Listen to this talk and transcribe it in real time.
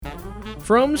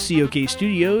From COK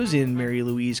Studios in Mary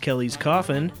Louise Kelly's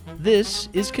coffin, this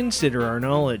is Consider Our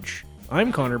Knowledge.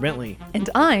 I'm Connor Bentley. And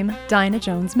I'm Dinah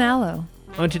Jones-Mallow.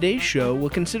 On today's show, we'll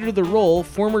consider the role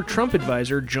former Trump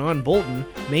advisor John Bolton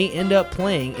may end up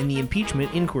playing in the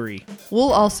impeachment inquiry.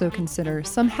 We'll also consider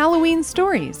some Halloween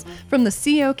stories from the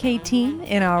COK team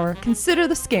in our Consider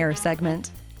the Scare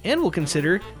segment. And we'll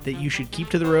consider that you should keep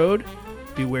to the road,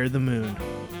 beware the moon.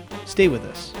 Stay with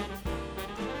us.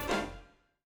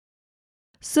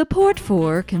 Support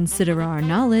for Consider Our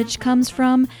Knowledge comes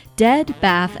from Dead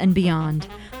Bath & Beyond,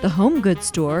 the home goods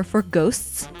store for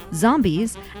ghosts,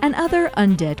 zombies, and other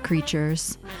undead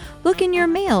creatures. Look in your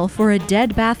mail for a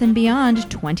Dead Bath & Beyond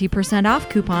 20% off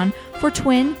coupon for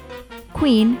twin,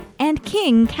 queen, and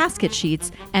king casket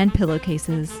sheets and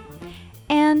pillowcases.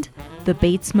 And the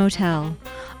Bates Motel,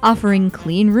 offering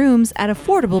clean rooms at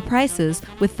affordable prices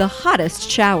with the hottest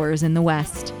showers in the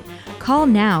West. Call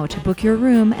now to book your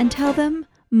room and tell them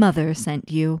Mother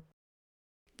sent you.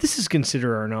 This is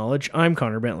Consider Our Knowledge. I'm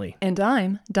Connor Bentley. And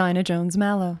I'm Dinah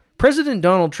Jones-Mallow. President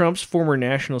Donald Trump's former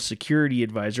national security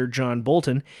advisor, John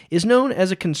Bolton, is known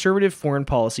as a conservative foreign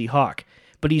policy hawk,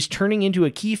 but he's turning into a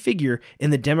key figure in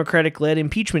the Democratic-led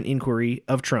impeachment inquiry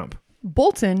of Trump.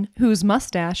 Bolton, whose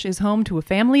mustache is home to a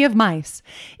family of mice,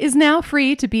 is now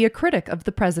free to be a critic of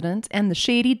the president and the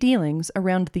shady dealings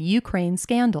around the Ukraine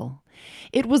scandal.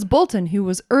 It was Bolton who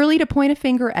was early to point a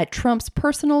finger at Trump's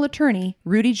personal attorney,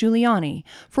 Rudy Giuliani,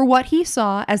 for what he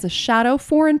saw as a shadow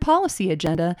foreign policy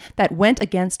agenda that went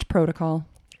against protocol.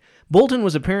 Bolton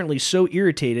was apparently so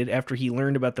irritated after he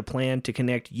learned about the plan to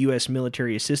connect U.S.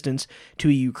 military assistance to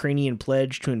a Ukrainian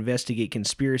pledge to investigate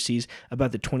conspiracies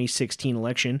about the 2016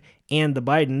 election and the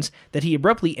Bidens that he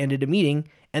abruptly ended a meeting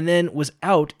and then was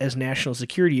out as national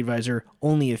security advisor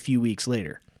only a few weeks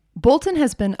later. Bolton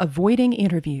has been avoiding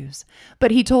interviews, but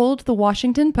he told the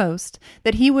Washington Post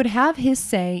that he would have his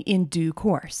say in due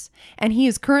course, and he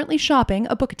is currently shopping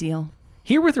a book deal.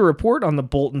 Here with a report on the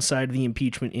Bolton side of the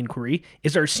impeachment inquiry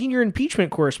is our senior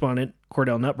impeachment correspondent,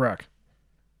 Cordell Nutbrock.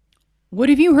 What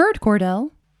have you heard,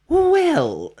 Cordell?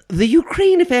 Well, the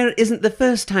Ukraine affair isn't the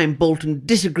first time Bolton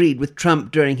disagreed with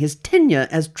Trump during his tenure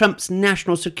as Trump's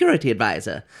national security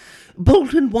advisor.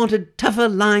 Bolton wanted tougher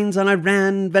lines on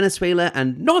Iran, Venezuela,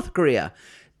 and North Korea.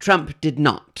 Trump did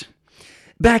not.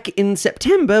 Back in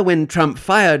September, when Trump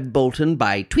fired Bolton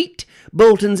by tweet,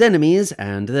 Bolton's enemies,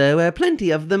 and there were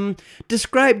plenty of them,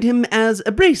 described him as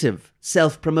abrasive,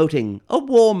 self-promoting, a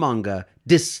warmonger,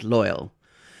 disloyal.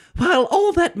 While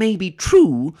all that may be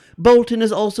true, Bolton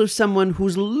is also someone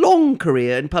whose long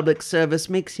career in public service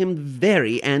makes him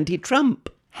very anti-Trump.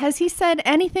 Has he said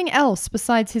anything else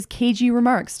besides his cagey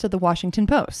remarks to the Washington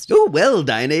Post? Oh, well,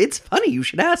 Dinah, it's funny you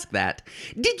should ask that.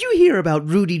 Did you hear about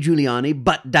Rudy Giuliani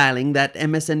butt-dialing that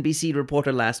MSNBC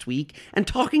reporter last week and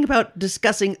talking about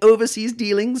discussing overseas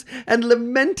dealings and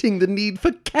lamenting the need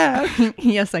for cash?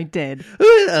 Yes, I did.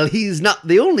 Well, he's not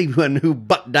the only one who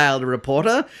butt-dialed a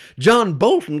reporter. John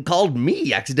Bolton called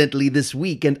me accidentally this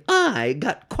week, and I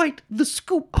got quite the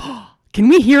scoop. Can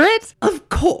we hear it? Of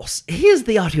course. Here's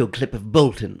the audio clip of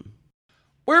Bolton.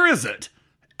 Where is it?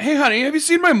 Hey, honey, have you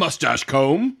seen my mustache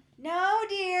comb? No,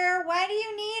 dear. Why do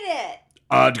you need it?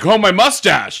 To comb my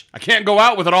mustache. I can't go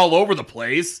out with it all over the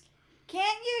place.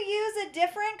 Can't you use a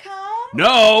different comb?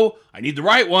 No, I need the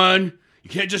right one. You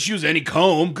can't just use any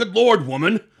comb. Good Lord,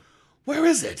 woman. Where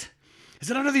is it? Is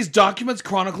it under these documents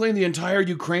chronicling the entire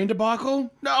Ukraine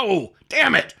debacle? No,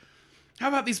 damn it. How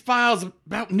about these files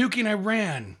about nuking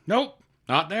Iran? Nope,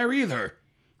 not there either.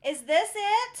 Is this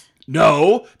it?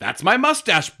 No, that's my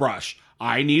mustache brush.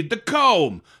 I need the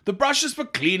comb. The brush is for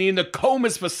cleaning, the comb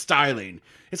is for styling.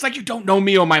 It's like you don't know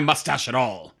me or my mustache at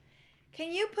all.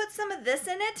 Can you put some of this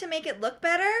in it to make it look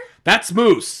better? That's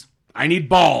mousse. I need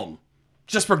balm.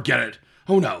 Just forget it.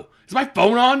 Oh no, is my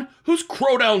phone on? Who's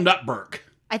Crodell Nutberg?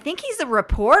 I think he's a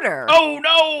reporter. Oh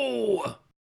no!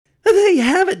 There you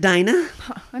have it, Dinah.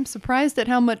 I'm surprised at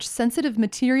how much sensitive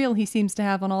material he seems to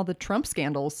have on all the Trump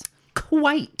scandals.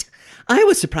 Quite. I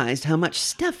was surprised how much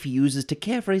stuff he uses to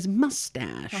care for his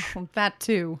mustache. Oh, that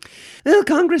too. Well,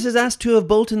 Congress has asked two of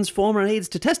Bolton's former aides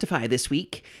to testify this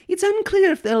week. It's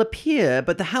unclear if they'll appear,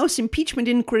 but the House impeachment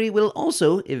inquiry will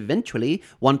also, eventually,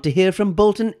 want to hear from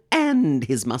Bolton and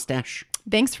his mustache.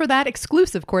 Thanks for that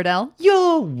exclusive, Cordell.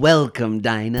 You're welcome,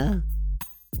 Dinah.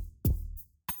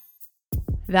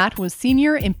 That was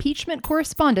senior impeachment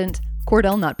correspondent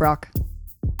Cordell Nutbrock.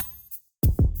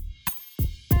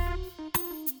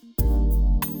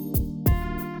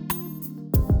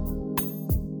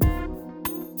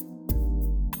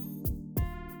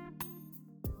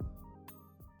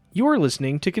 You're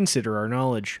listening to Consider Our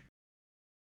Knowledge.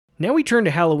 Now we turn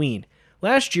to Halloween.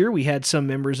 Last year, we had some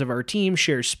members of our team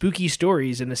share spooky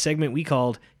stories in a segment we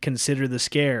called Consider the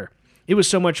Scare. It was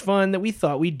so much fun that we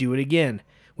thought we'd do it again.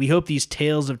 We hope these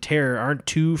tales of terror aren't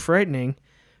too frightening.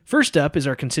 First up is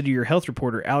our Consider Your Health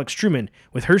reporter, Alex Truman,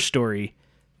 with her story,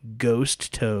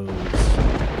 Ghost Toes.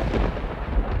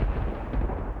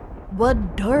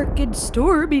 One dark and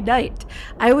stormy night,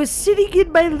 I was sitting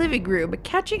in my living room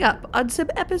catching up on some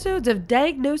episodes of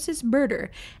Diagnosis Murder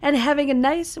and having a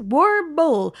nice warm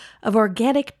bowl of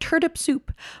organic turnip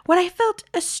soup when I felt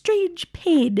a strange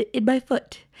pain in my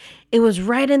foot. It was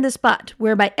right in the spot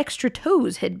where my extra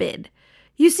toes had been.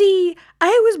 You see,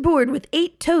 I was born with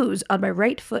 8 toes on my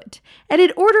right foot, and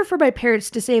in order for my parents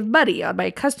to save money on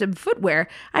my custom footwear,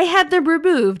 I had them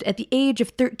removed at the age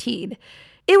of 13.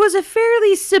 It was a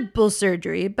fairly simple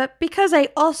surgery, but because I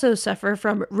also suffer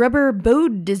from rubber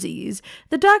bone disease,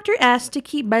 the doctor asked to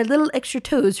keep my little extra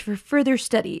toes for further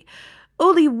study.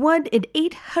 Only 1 in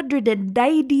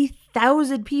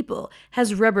 890,000 people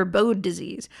has rubber bone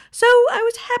disease, so I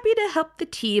was happy to help the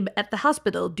team at the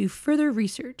hospital do further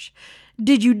research.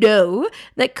 Did you know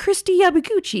that Christy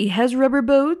Yamaguchi has rubber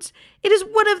bones? It is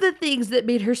one of the things that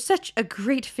made her such a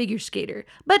great figure skater,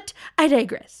 but I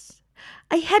digress.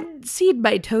 I hadn't seen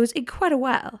my toes in quite a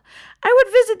while. I would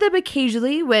visit them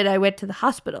occasionally when I went to the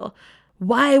hospital.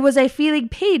 Why was I feeling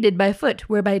pain in my foot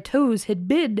where my toes had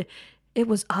been? It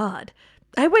was odd.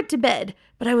 I went to bed,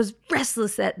 but I was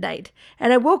restless that night,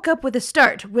 and I woke up with a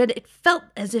start when it felt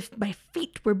as if my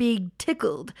feet were being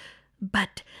tickled.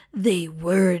 But they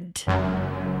weren't.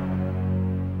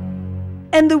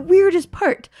 And the weirdest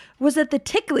part was that the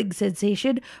tickling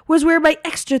sensation was where my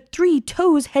extra 3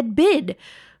 toes had been.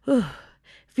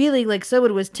 Feeling like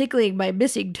someone was tickling my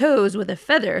missing toes with a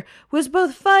feather was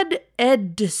both fun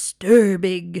and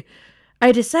disturbing.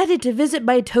 I decided to visit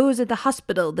my toes at the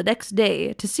hospital the next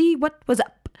day to see what was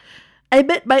up. I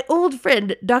met my old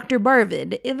friend Dr.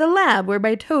 Marvin in the lab where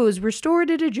my toes were stored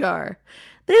in a jar.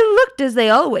 They looked as they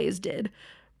always did.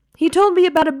 He told me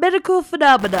about a medical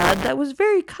phenomenon that was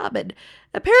very common.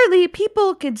 Apparently,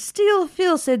 people can still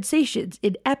feel sensations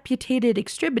in amputated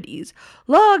extremities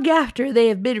long after they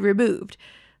have been removed.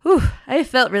 I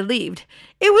felt relieved.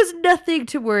 It was nothing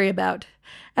to worry about.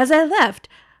 As I left,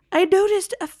 I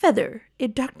noticed a feather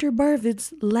in Dr.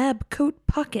 Marvin's lab coat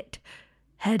pocket.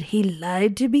 Had he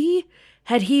lied to me?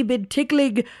 Had he been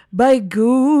tickling my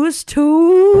ghost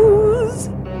toes?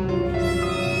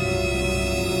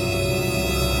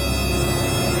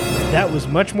 That was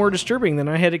much more disturbing than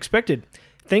I had expected.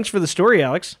 Thanks for the story,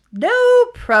 Alex. No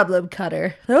problem,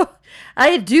 Cutter. Oh,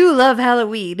 I do love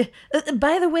Halloween.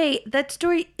 By the way, that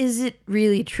story isn't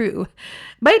really true.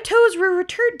 My toes were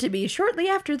returned to me shortly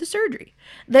after the surgery.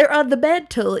 They're on the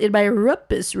mantle in my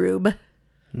rumpus room.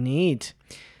 Neat.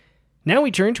 Now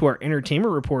we turn to our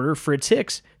entertainment reporter, Fritz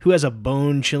Hicks, who has a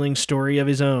bone-chilling story of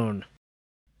his own.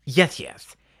 Yes.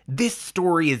 This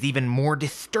story is even more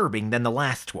disturbing than the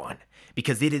last one,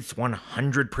 because it is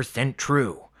 100%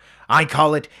 true. I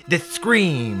call it the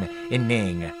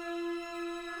Scream-ing.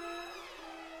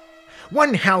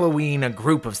 One Halloween, a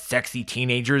group of sexy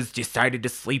teenagers decided to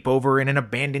sleep over in an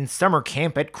abandoned summer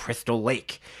camp at Crystal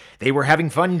Lake. They were having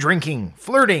fun drinking,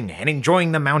 flirting, and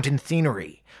enjoying the mountain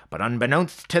scenery. But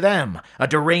unbeknownst to them, a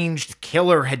deranged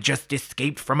killer had just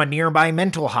escaped from a nearby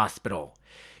mental hospital.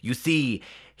 You see,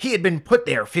 he had been put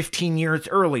there 15 years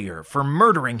earlier for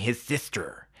murdering his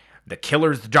sister. The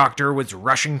killer's doctor was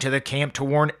rushing to the camp to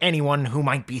warn anyone who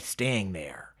might be staying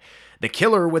there. The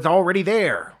killer was already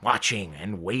there, watching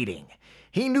and waiting.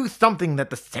 He knew something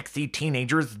that the sexy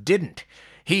teenagers didn't.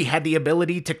 He had the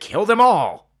ability to kill them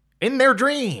all, in their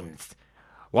dreams.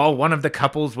 While one of the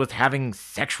couples was having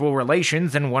sexual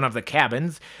relations in one of the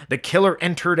cabins, the killer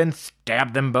entered and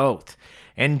stabbed them both.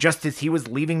 And just as he was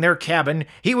leaving their cabin,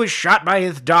 he was shot by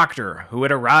his doctor, who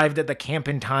had arrived at the camp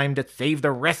in time to save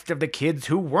the rest of the kids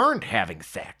who weren't having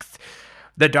sex.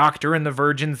 The doctor and the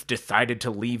virgins decided to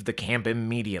leave the camp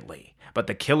immediately, but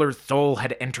the killer's soul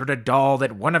had entered a doll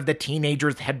that one of the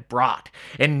teenagers had brought,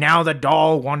 and now the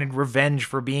doll wanted revenge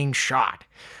for being shot.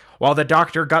 While the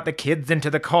doctor got the kids into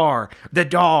the car, the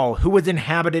doll, who was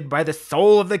inhabited by the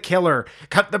soul of the killer,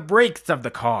 cut the brakes of the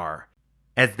car.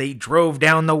 As they drove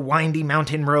down the windy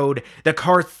mountain road, the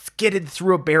car skidded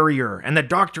through a barrier, and the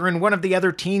doctor and one of the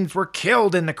other teens were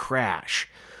killed in the crash.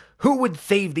 Who would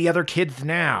save the other kids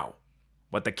now?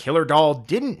 What the killer doll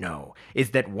didn't know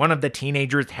is that one of the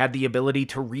teenagers had the ability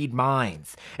to read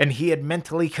minds, and he had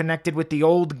mentally connected with the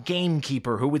old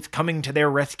gamekeeper who was coming to their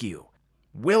rescue.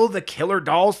 Will the killer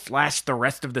doll slash the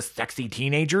rest of the sexy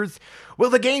teenagers? Will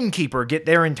the gamekeeper get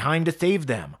there in time to save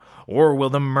them? Or will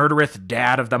the murderous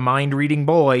dad of the mind-reading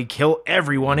boy kill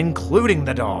everyone, including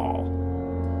the doll?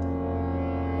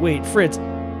 Wait, Fritz,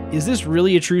 is this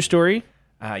really a true story?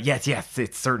 Yes,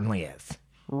 it certainly is.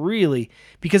 Really?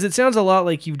 Because it sounds a lot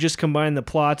like you've just combined the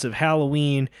plots of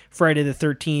Halloween, Friday the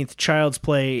 13th, Child's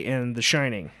Play, and The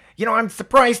Shining. You know, I'm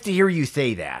surprised to hear you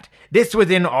say that. This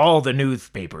was in all the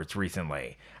newspapers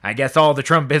recently. I guess all the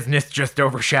Trump business just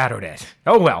overshadowed it.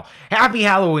 Oh well, happy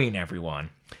Halloween, everyone.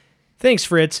 Thanks,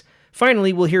 Fritz.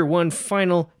 Finally, we'll hear one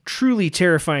final, truly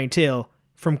terrifying tale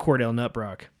from Cordell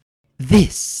Nutbrock.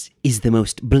 This is the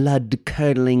most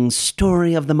blood-curdling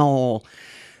story of them all.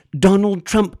 Donald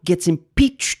Trump gets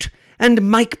impeached, and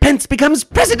Mike Pence becomes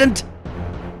president.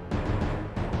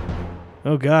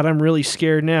 Oh God, I'm really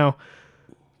scared now.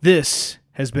 This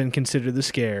has been Consider the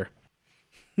Scare.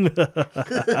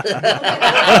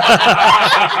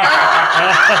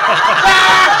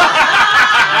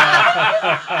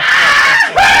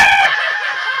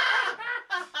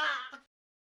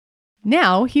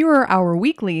 Now, here are our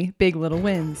weekly Big Little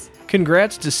Wins.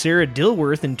 Congrats to Sarah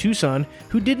Dilworth in Tucson,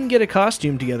 who didn't get a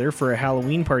costume together for a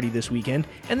Halloween party this weekend,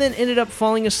 and then ended up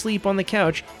falling asleep on the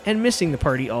couch and missing the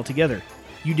party altogether.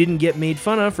 You didn't get made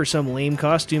fun of for some lame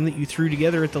costume that you threw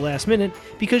together at the last minute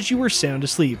because you were sound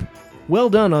asleep.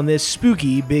 Well done on this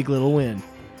spooky Big Little Win.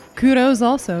 Kudos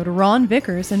also to Ron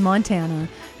Vickers in Montana,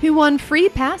 who won free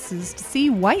passes to see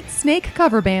White Snake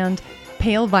cover band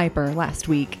Pale Viper last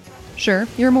week. Sure,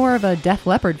 you're more of a Def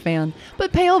Leppard fan,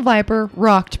 but Pale Viper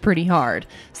rocked pretty hard,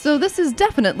 so this is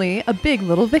definitely a big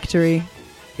little victory.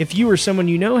 If you or someone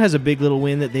you know has a Big Little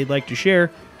Win that they'd like to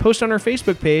share, post on our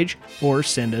Facebook page or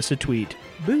send us a tweet.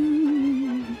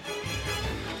 Boo!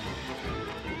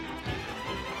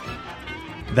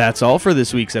 That's all for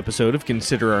this week's episode of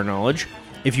Consider Our Knowledge.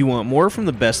 If you want more from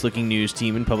the best-looking news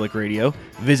team in public radio,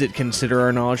 visit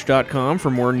considerourknowledge.com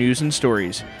for more news and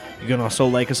stories. You can also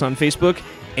like us on Facebook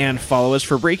and follow us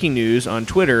for breaking news on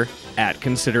Twitter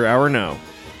 @ConsiderOurKnow.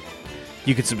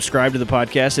 You can subscribe to the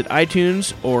podcast at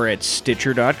iTunes or at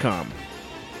Stitcher.com.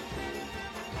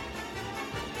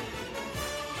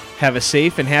 Have a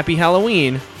safe and happy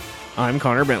Halloween. I'm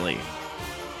Connor Bentley.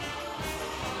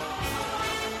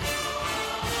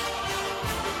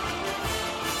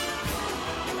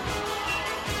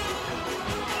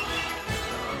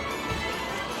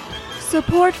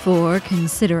 Support for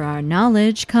Consider Our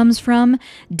Knowledge comes from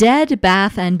Dead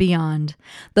Bath and Beyond,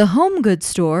 the home goods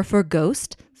store for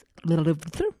ghosts.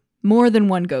 More than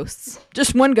one ghosts.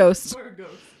 Just one ghost.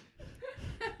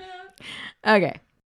 Okay.